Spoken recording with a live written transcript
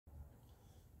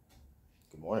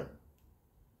morning.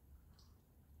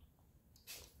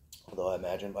 Although I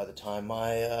imagine by the time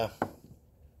my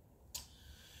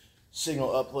signal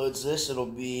uploads this, it'll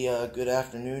be good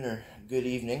afternoon or good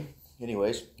evening.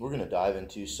 Anyways, we're going to dive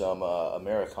into some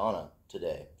Americana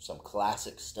today, some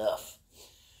classic stuff.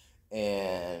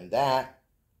 And that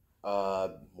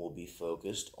will be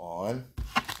focused on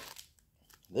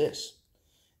this,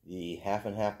 the half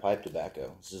and half pipe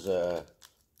tobacco. This is a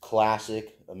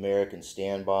classic American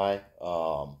standby.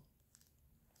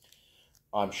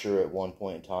 I'm sure at one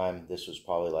point in time this was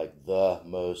probably like the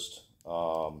most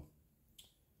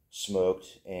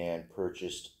smoked and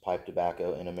purchased pipe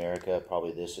tobacco in America.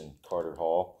 Probably this and Carter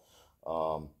Hall.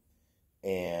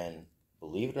 And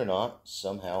believe it or not,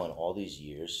 somehow in all these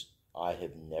years I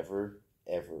have never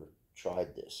ever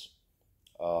tried this.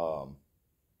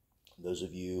 Those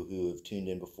of you who have tuned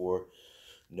in before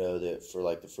know that for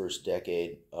like the first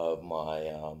decade of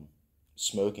my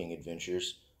smoking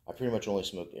adventures, I pretty much only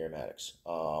smoked aromatics,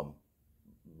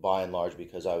 by and large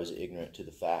because I was ignorant to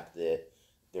the fact that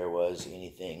there was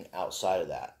anything outside of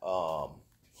that. I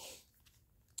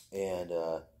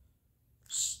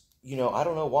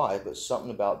don't know why, but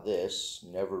something about this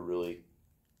never really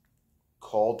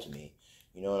called to me.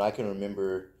 And I can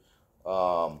remember,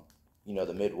 the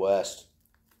Midwest,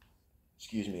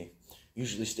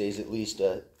 usually stays at least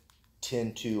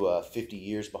 10 to 50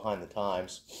 years behind the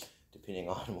times, depending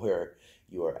on where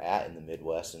you are at in the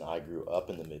Midwest, and I grew up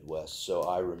in the Midwest, so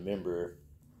I remember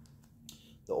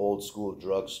the old school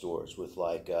drugstores with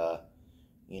like,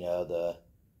 the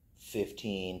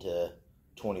 15 to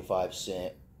 25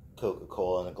 cent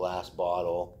Coca-Cola in a glass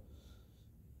bottle.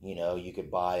 You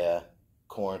could buy a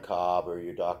corn cob or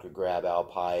your Dr.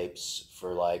 Grab-Out pipes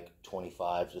for like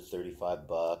 25 to 35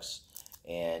 bucks,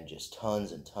 and just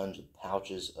tons and tons of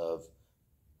pouches of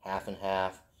half and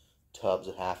half, tubs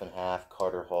of half and half,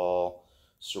 Carter Hall,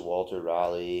 Sir Walter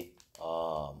Raleigh,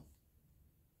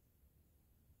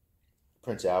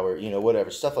 Prince Albert,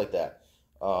 whatever, stuff like that.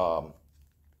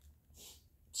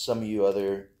 Some of you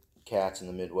other cats in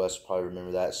the Midwest probably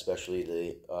remember that,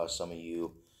 especially some of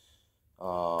you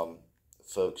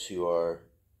folks who are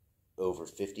over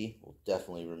 50 will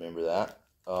definitely remember that.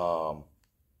 And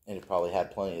it probably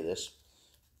had plenty of this.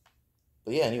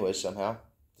 But yeah, anyway, somehow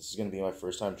this is going to be my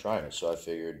first time trying it, so I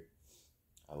figured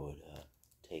I would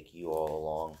take you all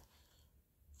along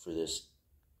for this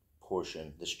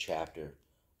portion, this chapter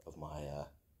of my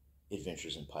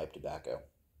adventures in pipe tobacco.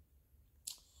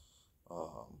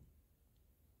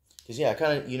 Because I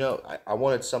kind of, I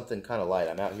wanted something kind of light.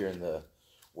 I'm out here in the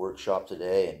workshop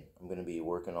today, and I'm going to be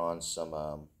working on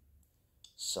some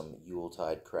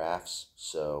Yuletide crafts.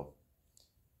 So,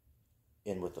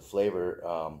 and with the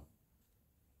flavor,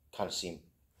 kind of seemed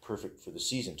perfect for the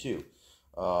season too.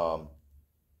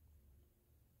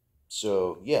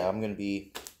 So yeah, I'm going to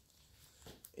be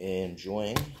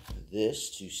enjoying this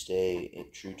to stay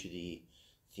true to the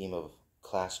theme of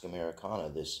classic Americana,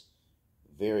 this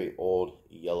very old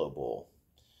yellow bowl.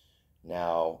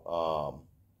 Now,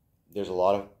 there's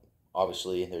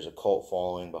there's a cult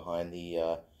following behind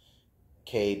the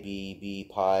KBB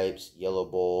pipes, yellow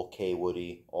bowl, K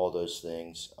Woody, all those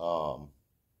things.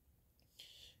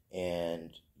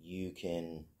 And you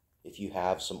can, if you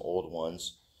have some old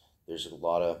ones, there's a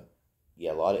lot of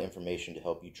information to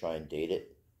help you try and date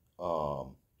it.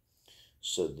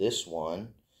 So this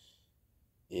one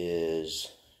says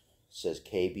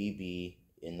KBB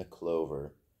in the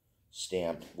clover,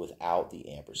 stamped without the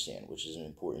ampersand, which is an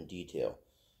important detail.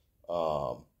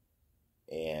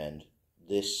 And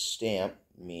this stamp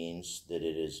means that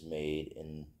it is made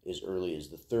in as early as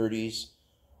the 30s.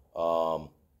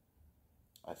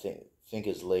 I think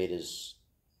as late as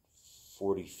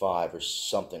 45 or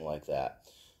something like that,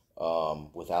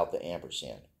 without the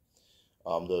ampersand.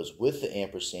 Those with the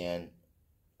ampersand,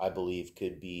 I believe,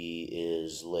 could be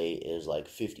as late as like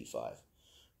 55.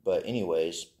 But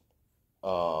anyways,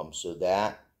 so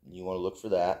that, you want to look for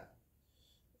that.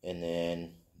 And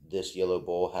then this yellow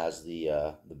bowl has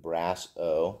the brass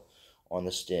O on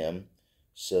the stem.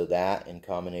 So that, in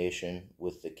combination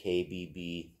with the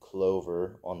KBB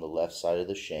clover on the left side of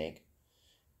the shank,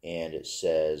 and it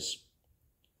says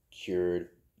cured,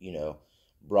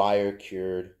 briar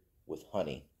cured with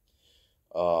honey.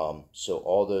 So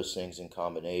all those things in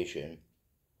combination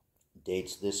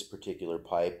dates this particular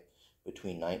pipe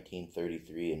between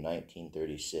 1933 and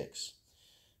 1936.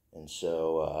 And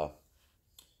so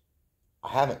I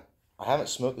haven't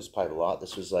smoked this pipe a lot.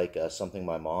 This was like something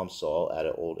my mom saw at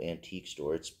an old antique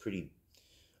store. It's pretty,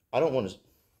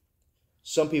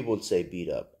 some people would say beat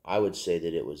up. I would say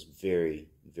that it was very,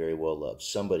 very well loved.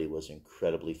 Somebody was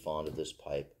incredibly fond of this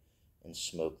pipe and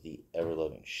smoke the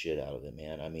ever-loving shit out of it,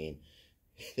 man. I mean,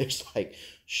 there's like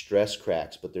stress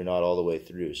cracks, but they're not all the way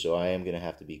through, so I am going to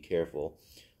have to be careful.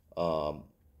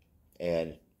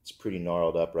 And it's pretty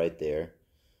gnarled up right there.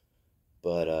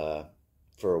 But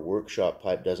for a workshop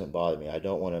pipe, doesn't bother me. I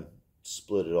don't want to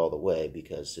split it all the way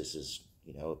because this is,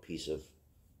 you know, a piece of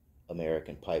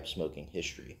American pipe smoking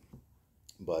history.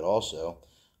 But also,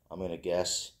 I'm going to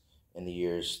guess in the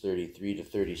years 33 to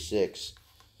 36,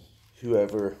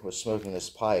 whoever was smoking this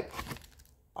pipe,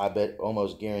 I bet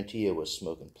almost guarantee it was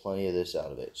smoking plenty of this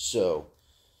out of it. So,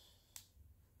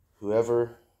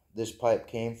 whoever this pipe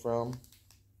came from,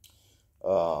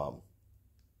 I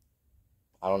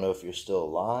don't know if you're still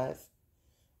alive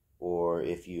or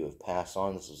if you have passed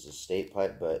on. This is a state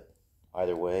pipe, but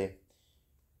either way,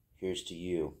 here's to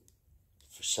you.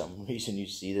 If for some reason you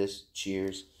see this,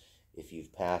 cheers. If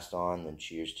you've passed on, then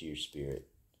cheers to your spirit.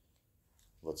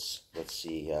 Let's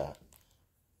see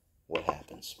what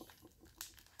happens.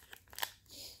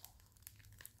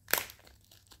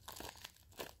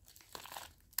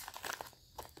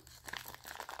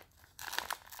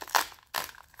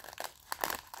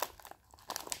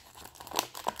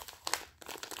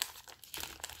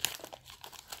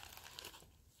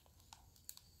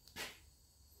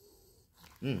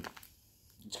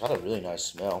 It's got a really nice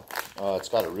smell. It's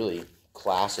got a really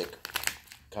classic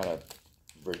kind of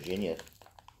Virginia,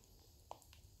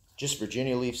 just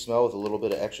Virginia leaf smell with a little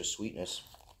bit of extra sweetness.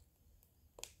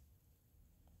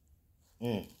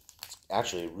 It's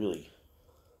actually a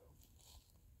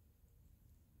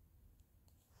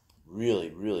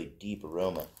really deep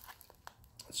aroma.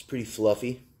 It's pretty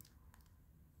fluffy.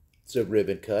 It's a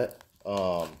ribbon cut.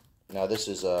 Now this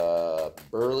is a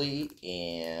burley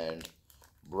and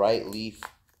bright leaf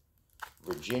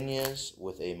Virginias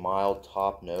with a mild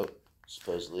top note,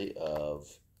 supposedly, of,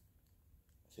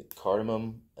 I think,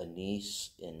 cardamom,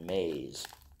 anise, and maize.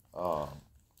 You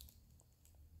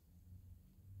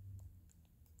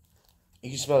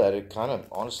can smell that. It kind of,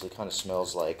 honestly, kind of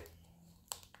smells like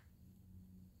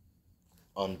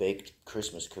unbaked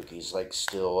Christmas cookies, like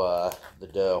still the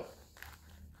dough.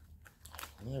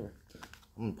 Whatever.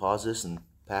 I'm going to pause this and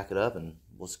pack it up and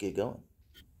let's get going.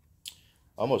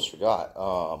 I almost forgot.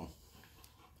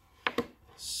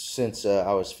 Since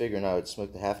I was figuring I would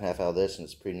smoke the half and half out of this and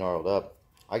it's pretty gnarled up,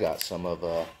 I got some of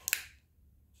the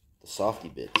softy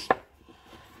bits.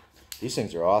 These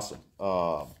things are awesome.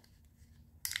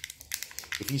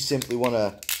 If you simply want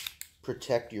to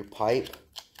protect your pipe,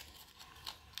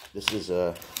 this is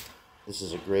a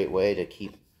great way to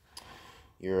keep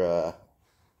your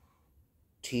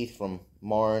teeth from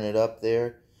marring it up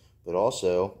there. But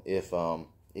also, if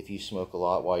you smoke a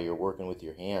lot while you're working with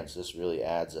your hands, this really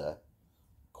adds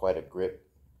quite a grip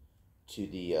to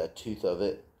the tooth of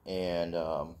it, and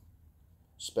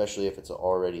especially if it's an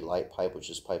already light pipe, which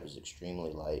this pipe is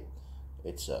extremely light.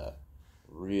 It's a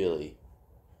really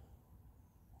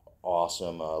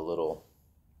awesome little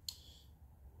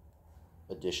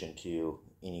addition to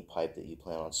any pipe that you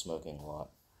plan on smoking a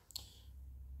lot.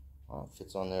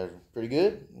 Fits on there pretty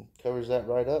good, covers that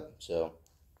right up, so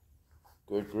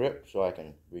good grip, so I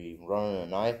can be running a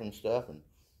knife and stuff, and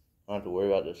I don't have to worry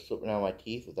about just slipping out my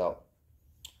teeth without,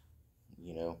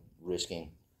 you know,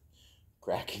 risking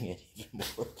cracking it even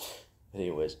more.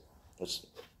 Anyways,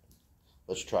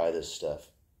 let's try this stuff.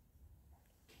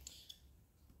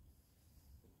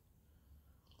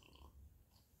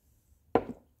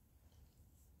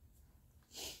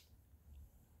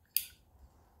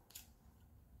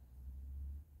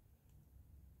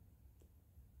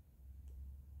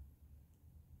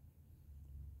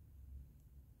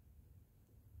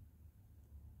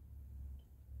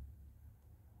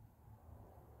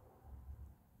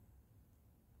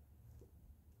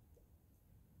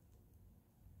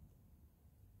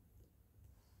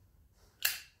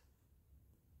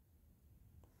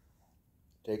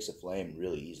 Takes a flame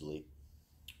really easily.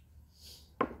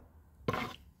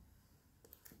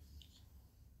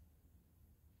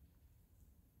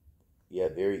 Yeah,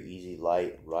 very easy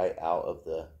light right out of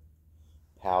the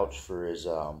pouch for his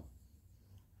kind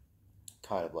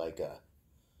of like a,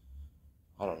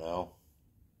 I don't know,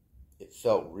 it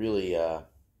felt really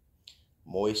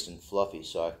moist and fluffy,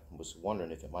 so I was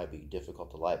wondering if it might be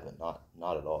difficult to light, but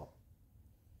not at all.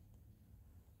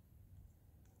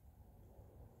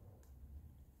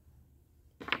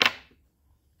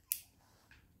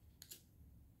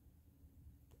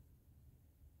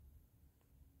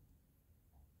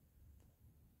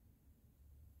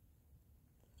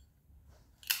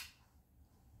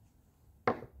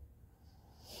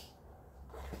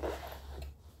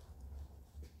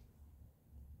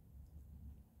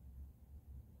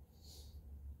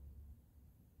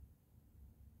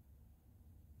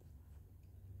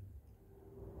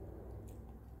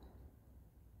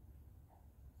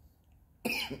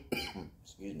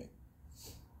 Excuse me.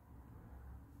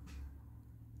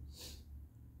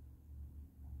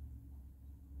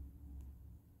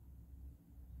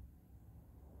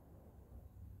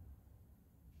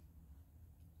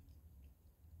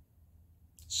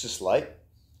 It's just light,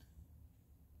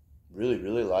 really,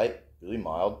 really light, really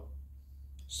mild.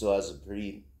 Still has a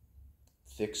pretty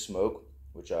thick smoke,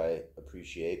 which I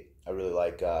appreciate. I really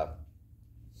like, I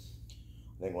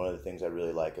think one of the things I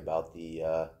really like about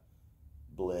the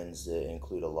blends that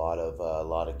include a lot of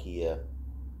Latakia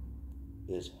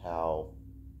is how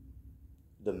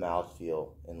the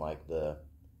mouthfeel and like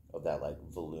of that like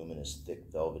voluminous, thick,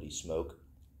 velvety smoke.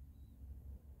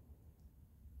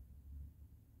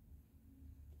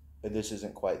 And this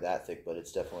isn't quite that thick, but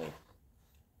it's definitely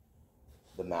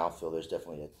the mouthfeel. There's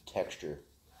definitely a texture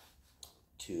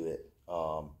to it,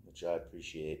 which I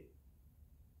appreciate.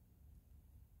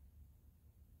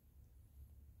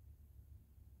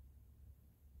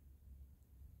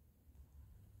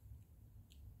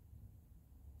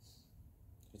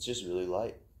 It's just really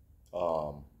light.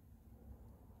 I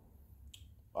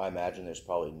imagine there's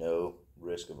probably no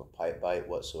risk of a pipe bite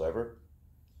whatsoever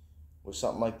with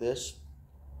something like this.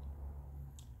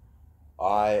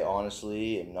 I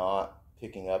honestly am not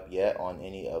picking up yet on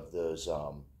any of those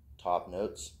top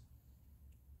notes,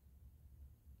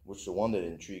 which the one that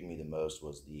intrigued me the most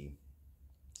was the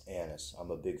anise.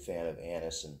 I'm a big fan of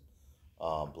anise and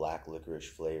black licorice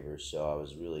flavors, so I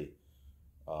was really,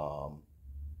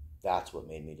 that's what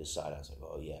made me decide. I was like,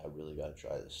 oh yeah, I really got to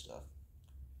try this stuff.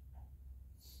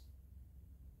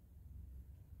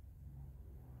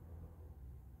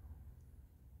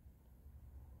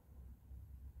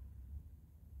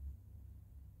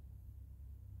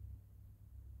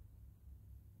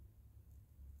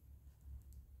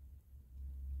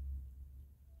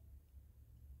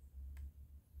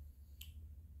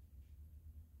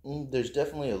 There's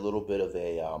definitely a little bit of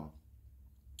a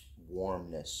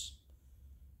warmness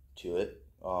to it.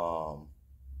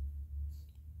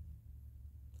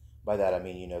 By that I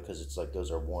mean, you know, because it's like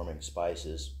those are warming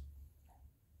spices.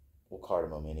 Well,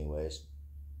 cardamom, anyways.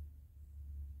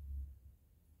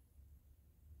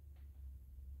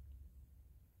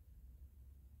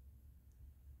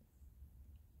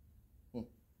 Hmm.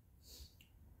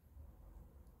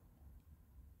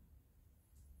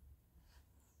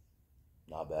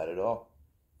 Not bad at all.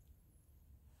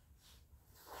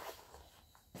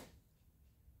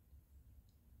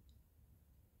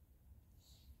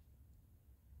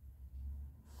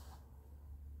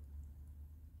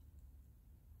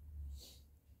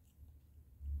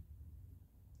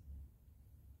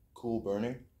 Cool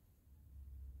burning.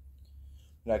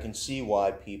 And I can see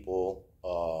why people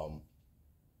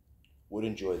would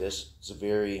enjoy this. It's a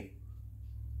very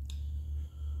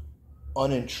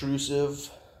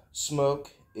unintrusive smoke.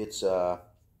 It's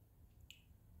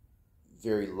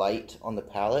very light on the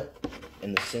palate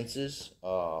and the senses.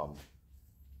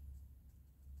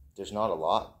 There's not a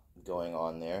lot going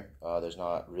on there. There's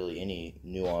not really any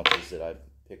nuances that I've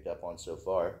picked up on so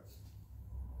far.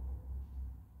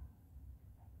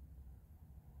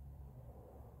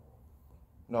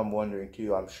 And I'm wondering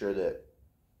too, I'm sure that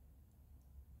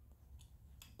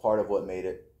part of what made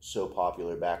it so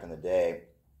popular back in the day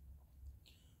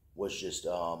was just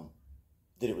that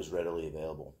it was readily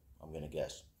available, I'm going to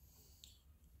guess.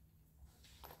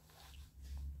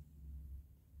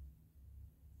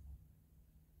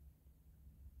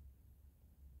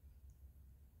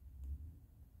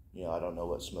 You know, I don't know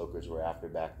what smokers were after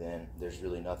back then. There's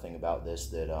really nothing about this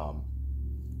that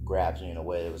grabs me in a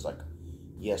way that was like,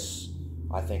 yes,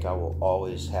 I think I will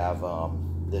always have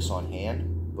this on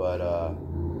hand, but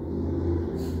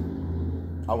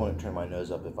I wouldn't turn my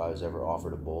nose up if I was ever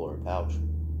offered a bowl or a pouch.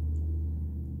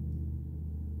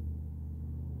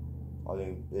 I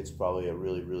think it's probably a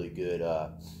really, really good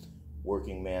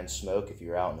working man smoke if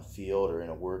you're out in the field or in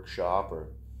a workshop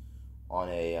or on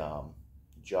a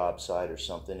job site or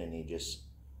something, and you just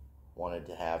wanted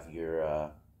to have your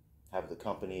have the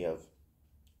company of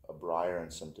a briar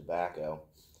and some tobacco.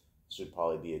 This would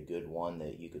probably be a good one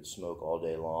that you could smoke all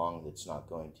day long. That's not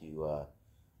going to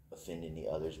offend any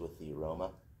others with the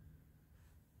aroma.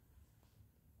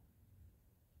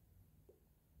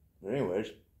 But anyways,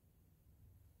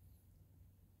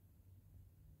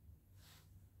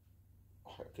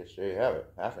 I guess there you have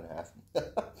it, half and half.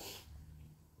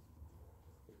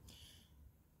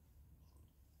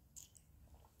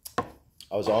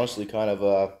 I was honestly kind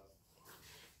of,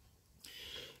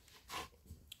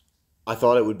 I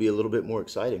thought it would be a little bit more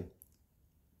exciting.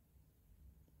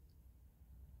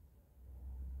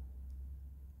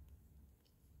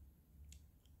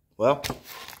 Well,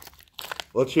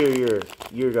 Let's hear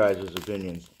your guys'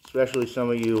 opinions, especially some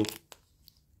of you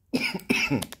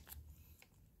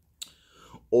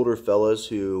older fellas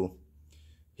who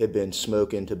have been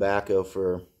smoking tobacco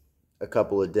for a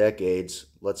couple of decades.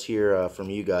 Let's hear from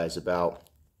you guys about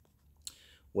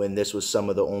when this was some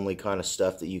of the only kind of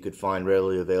stuff that you could find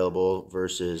readily available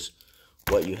versus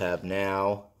what you have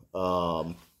now.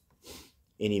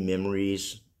 Any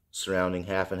memories surrounding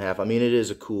half and half? I mean, it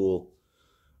is a cool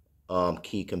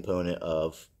key component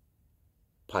of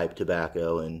pipe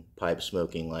tobacco and pipe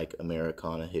smoking, like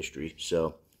Americana history.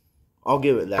 So I'll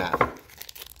give it that.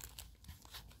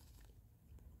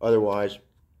 Otherwise,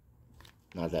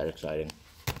 not that exciting.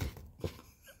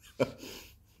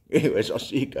 Anyways, I'll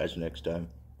see you guys next time.